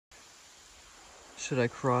Should I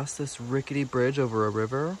cross this rickety bridge over a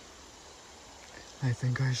river? I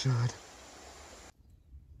think I should.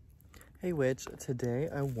 Hey witch, today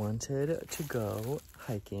I wanted to go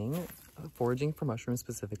hiking, foraging for mushrooms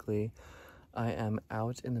specifically. I am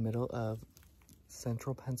out in the middle of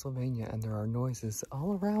central Pennsylvania and there are noises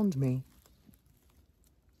all around me.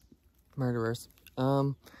 Murderers.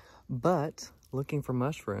 But looking for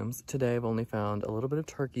mushrooms, today I've only found a little bit of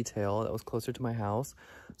turkey tail that was closer to my house.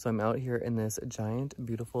 So I'm out here in this giant,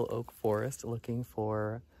 beautiful oak forest looking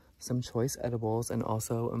for some choice edibles and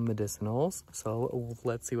also medicinals. So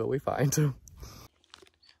let's see what we find.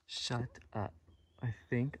 Shut up. I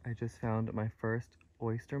think I just found my first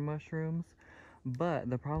oyster mushrooms, but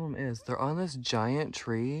the problem is they're on this giant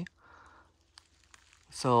tree.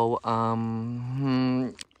 So,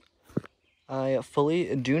 I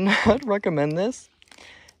fully do not recommend this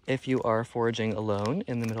if you are foraging alone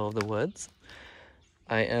in the middle of the woods.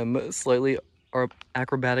 I am slightly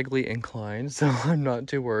acrobatically inclined, so I'm not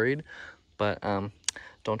too worried. But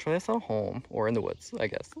don't try this at home or in the woods, I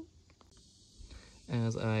guess.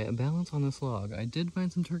 As I balance on this log, I did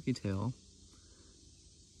find some turkey tail.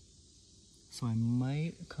 So I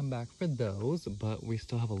might come back for those, but we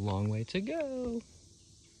still have a long way to go.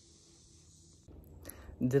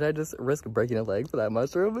 Did I just risk breaking a leg for that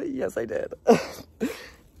mushroom? Yes, I did.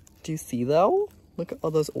 Do you see though? Look at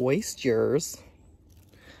all those oysters.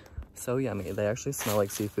 So yummy. They actually smell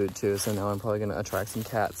like seafood too, so now I'm probably gonna attract some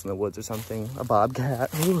cats in the woods or something. A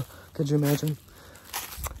bobcat. Ooh, could you imagine?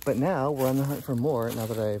 But now we're on the hunt for more now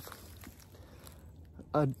that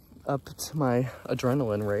I've upped my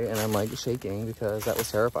adrenaline rate and I'm like shaking because that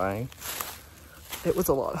was terrifying. It was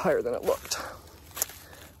a lot higher than it looked.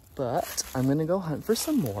 But I'm gonna go hunt for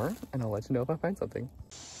some more and I'll let you know if I find something.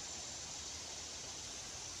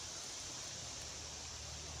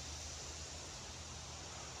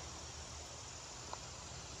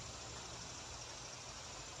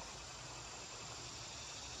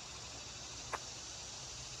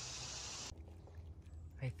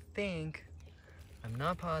 I'm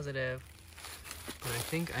not positive, but I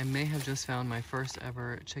think I may have just found my first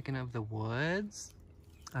ever chicken of the woods.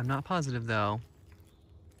 I'm not positive though.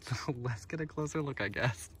 So let's get a closer look, I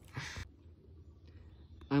guess.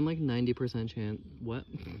 I'm like 90%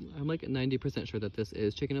 I'm like 90% sure that this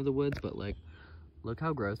is chicken of the woods, but like, look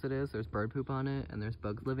how gross it is. There's bird poop on it and there's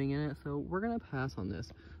bugs living in it. So we're gonna pass on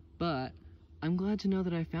this, but I'm glad to know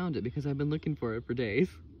that I found it because I've been looking for it for days.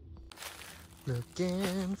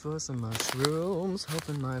 Looking for some mushrooms,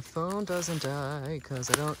 hoping my phone doesn't die,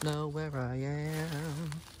 cause I don't know where I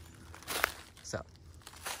am. So,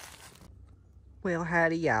 well,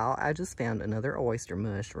 howdy y'all, I just found another oyster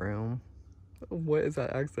mushroom. What is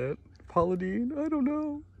that accent? Pauladine? I don't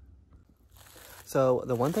know. So,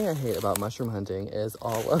 the one thing I hate about mushroom hunting is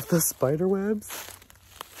all of the spider webs.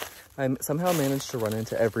 I somehow managed to run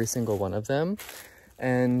into every single one of them.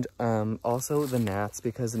 And also the gnats,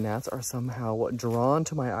 because the gnats are somehow drawn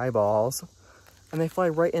to my eyeballs and they fly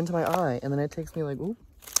right into my eye. And then it takes me like, ooh,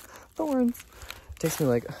 thorns. It takes me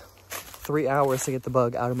like 3 hours to get the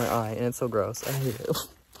bug out of my eye and it's so gross. I hate it.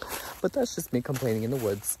 But that's just me complaining in the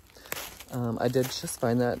woods. I did just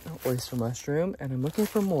find that oyster mushroom and I'm looking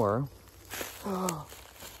for more.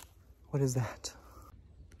 What is that?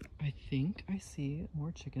 I think I see more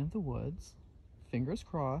chicken of the woods. Fingers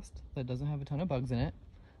crossed that doesn't have a ton of bugs in it.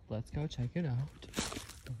 Let's go check it out.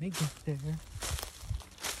 Let me get there.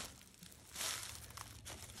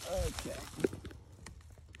 Okay.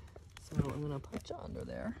 So I'm gonna put you under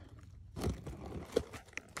there. What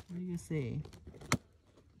do you see?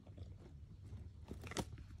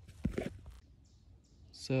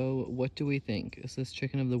 So what do we think? Is this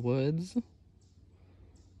chicken of the woods?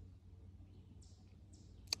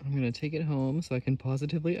 I'm gonna take it home so I can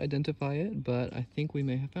positively identify it, but I think we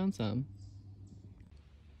may have found some.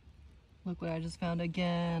 Look what I just found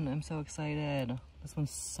again. I'm so excited. This one's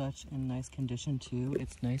such in nice condition too.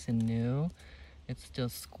 It's nice and new. It's still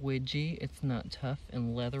squidgy. It's not tough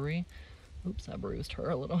and leathery. Oops, I bruised her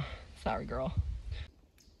a little. Sorry, girl.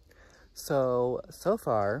 So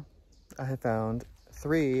far, I have found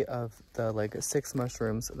 3 of the like 6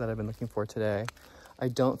 mushrooms that I've been looking for today. I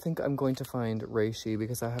don't think I'm going to find reishi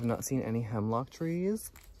because I have not seen any hemlock trees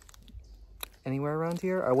anywhere around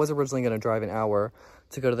here. I was originally going to drive an hour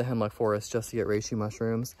to go to the hemlock forest just to get reishi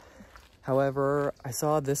mushrooms. However, I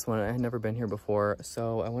saw this one. I had never been here before,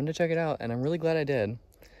 so I wanted to check it out, and I'm really glad I did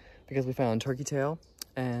because we found turkey tail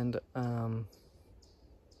and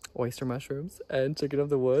oyster mushrooms and chicken of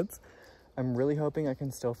the woods. I'm really hoping I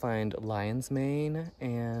can still find lion's mane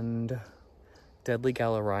and deadly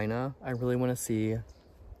gallerina. I really want to see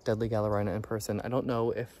deadly Galerina in person. I don't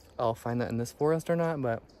know if I'll find that in this forest or not,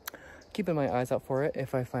 but keeping my eyes out for it.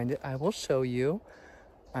 If I find it, I will show you.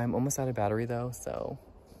 I'm almost out of battery though, so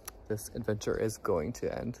this adventure is going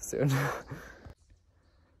to end soon.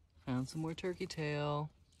 Found some more turkey tail.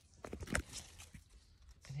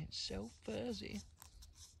 And it's so fuzzy.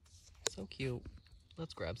 So cute.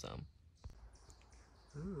 Let's grab some.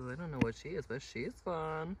 Ooh, I don't know what she is, but she's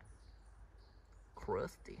fun.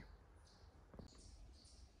 Crusty.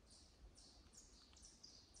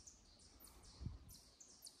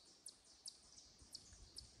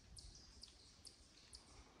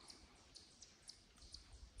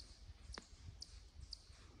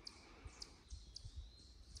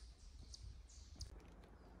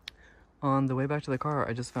 On the way back to the car,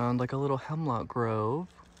 I just found like a little hemlock grove.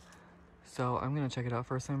 So I'm gonna check it out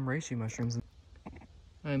for some reishi mushrooms.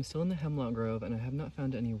 I'm still in the hemlock grove and I have not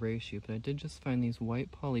found any reishi, but I did just find these white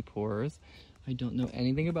polypores. I don't know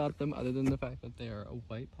anything about them other than the fact that they are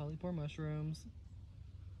white polypore mushrooms.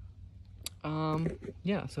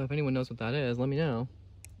 Yeah, so if anyone knows what that is, let me know.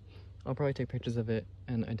 I'll probably take pictures of it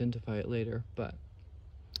and identify it later, but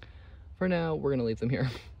for now, we're gonna leave them here.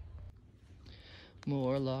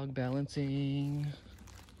 More log balancing.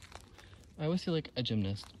 I always feel like a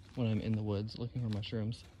gymnast when I'm in the woods looking for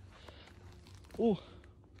mushrooms. Ooh.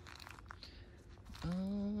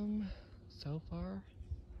 So far,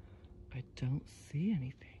 I don't see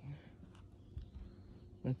anything.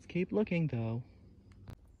 Let's keep looking though.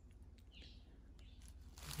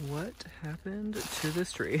 What happened to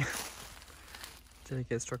this tree? Did it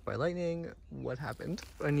get struck by lightning? What happened?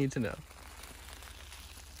 I need to know.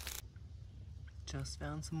 Just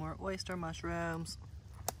found some more oyster mushrooms.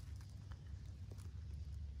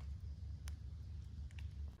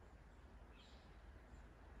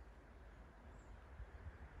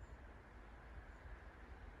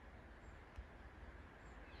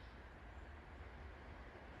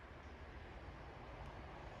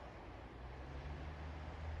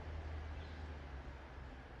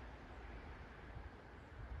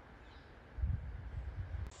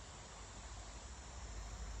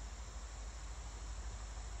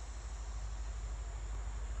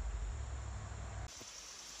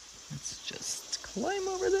 Let's just climb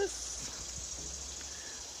over this.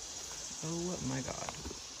 Oh my god.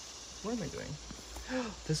 What am I doing?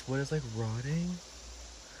 This wood is like rotting.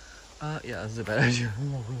 Yeah, this is a bad idea. A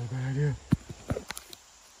really bad idea.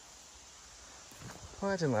 Well,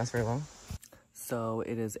 that didn't last very long. So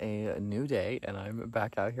it is a new day and I'm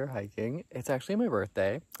back out here hiking. It's actually my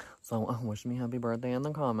birthday. So wish me happy birthday in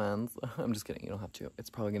the comments. I'm just kidding, you don't have to. It's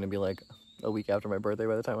probably gonna be like a week after my birthday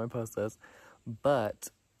by the time I post this. But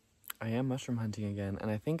I am mushroom hunting again, and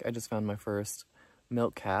I think I just found my first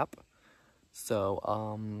milk cap.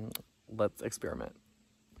 So, let's experiment.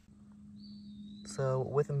 So,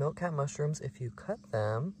 with milk cap mushrooms, if you cut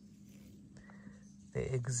them, they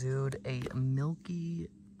exude a milky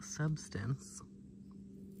substance.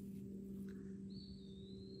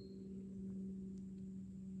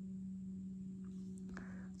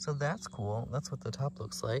 So that's cool. That's what the top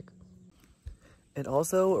looks like. It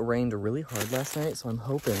also rained really hard last night, so I'm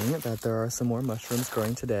hoping that there are some more mushrooms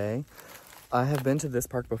growing today. I have been to this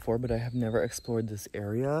park before, but I have never explored this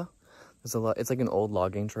area. There's a lot, it's like an old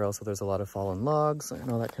logging trail, so there's a lot of fallen logs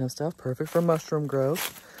and all that kind of stuff. Perfect for mushroom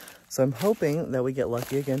growth. So I'm hoping that we get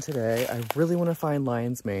lucky again today. I really want to find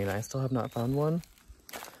lion's mane. I still have not found one.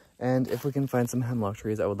 And if we can find some hemlock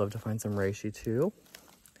trees, I would love to find some reishi too.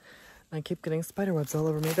 I keep getting spider webs all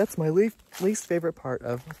over me. That's my least favorite part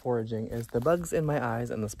of foraging, is the bugs in my eyes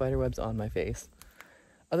and the spider webs on my face.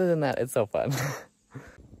 Other than that, it's so fun.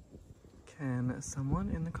 Can someone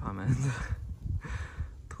in the comments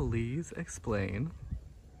please explain?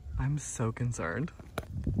 I'm so concerned.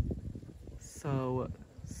 So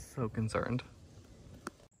concerned.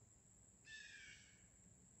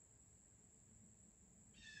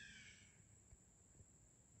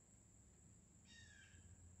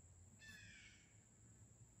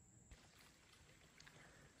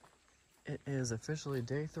 It is officially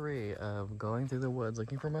day 3 of going through the woods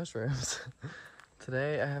looking for mushrooms.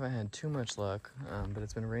 Today I haven't had too much luck, but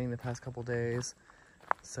it's been raining the past couple days.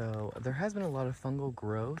 So there has been a lot of fungal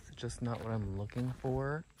growth, just not what I'm looking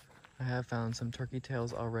for. I have found some turkey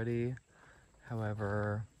tails already.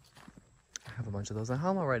 However, I have a bunch of those at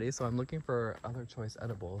home already, so I'm looking for other choice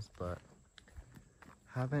edibles, but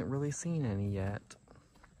haven't really seen any yet.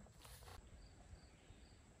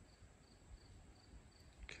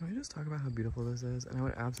 Can we just talk about how beautiful this is? And I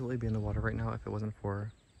would absolutely be in the water right now if it wasn't for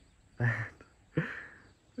that.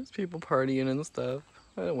 There's people partying and stuff.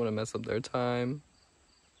 I don't want to mess up their time.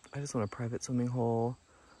 I just want a private swimming hole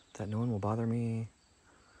that no one will bother me.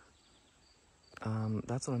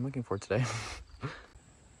 That's what I'm looking for today.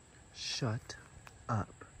 Shut up.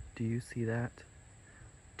 Do you see that?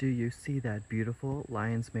 Do you see that beautiful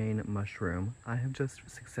lion's mane mushroom? I have just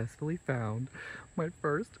successfully found my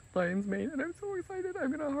first lion's mane and I'm so excited.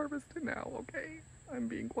 I'm gonna harvest it now, okay? I'm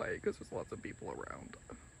being quiet because there's lots of people around.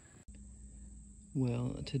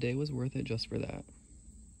 Well, today was worth it just for that.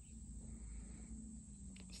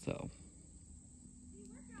 So.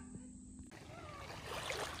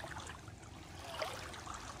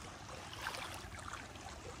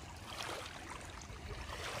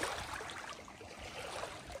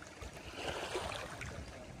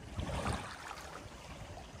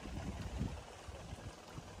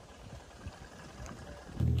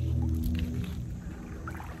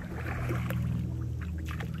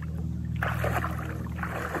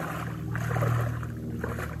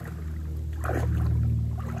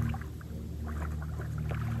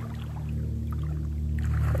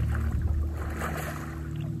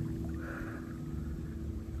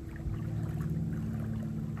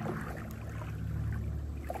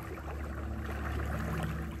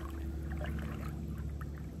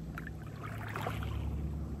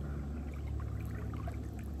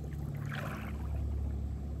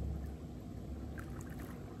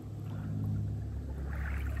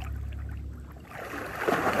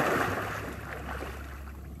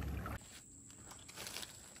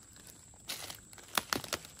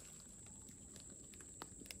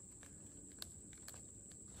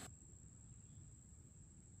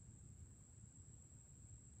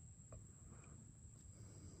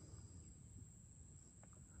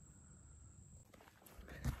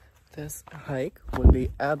 This hike would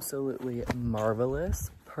be absolutely marvelous,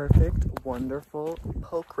 perfect, wonderful,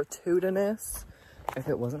 pulchritudinous if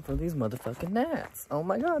it wasn't for these motherfucking gnats. Oh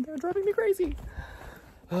my god, they're driving me crazy.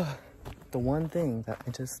 The one thing that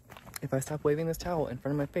if I stop waving this towel in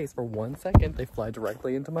front of my face for 1 second, they fly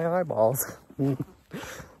directly into my eyeballs.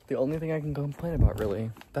 The only thing I can complain about,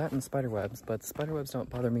 really. That and spider webs, but spider webs don't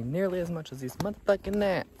bother me nearly as much as these motherfucking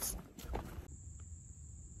gnats.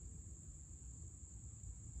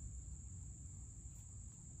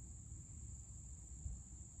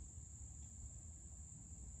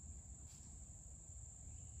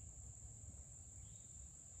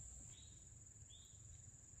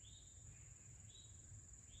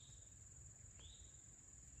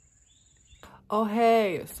 Oh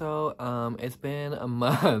hey, so it's been a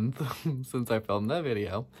month since I filmed that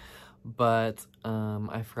video, but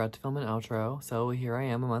I forgot to film an outro, so here I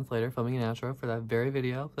am a month later filming an outro for that very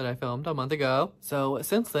video that I filmed a month ago. So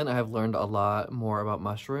since then I have learned a lot more about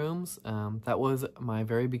mushrooms. That was my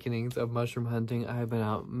very beginnings of mushroom hunting. I have been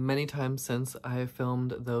out many times since I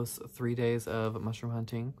filmed those 3 days of mushroom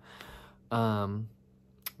hunting.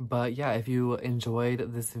 But yeah, if you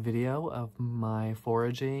enjoyed this video of my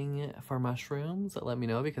foraging for mushrooms, let me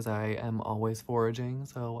know because I am always foraging,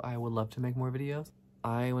 so I would love to make more videos.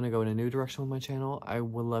 I want to go in a new direction with my channel. I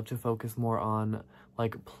would love to focus more on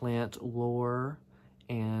like plant lore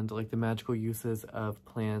and like the magical uses of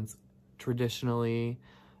plants traditionally,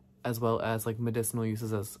 as well as like medicinal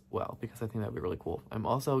uses as well, because I think that'd be really cool. I'm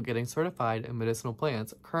also getting certified in medicinal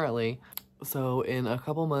plants currently. So in a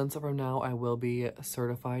couple months from now, I will be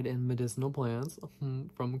certified in medicinal plants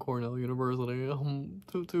from Cornell University.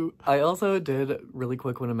 Toot toot. I also did really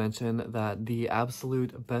quick want to mention that the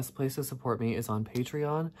absolute best place to support me is on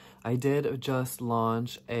Patreon. I did just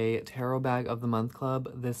launch a Tarot Bag of the Month Club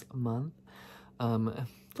this month.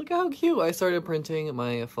 Look how cute. I started printing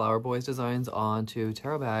my Flower Boys designs onto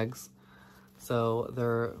tarot bags. So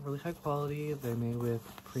they're really high quality. They're made with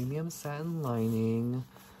premium satin lining.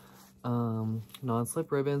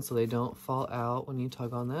 Non-slip ribbons so they don't fall out when you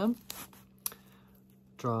tug on them.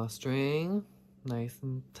 Drawstring, nice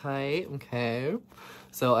and tight. Okay,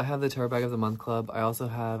 so I have the Tarot Bag of the Month Club. I also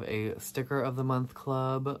have a Sticker of the Month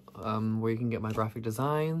Club where you can get my graphic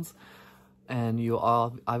designs, and you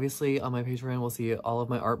all obviously on my Patreon will see all of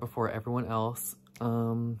my art before everyone else.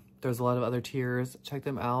 There's a lot of other tiers. Check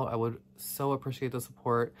them out. I would so appreciate the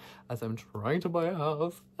support as I'm trying to buy a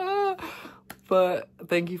house. But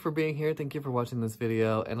thank you for being here. Thank you for watching this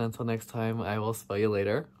video. And until next time, I will spell you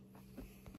later.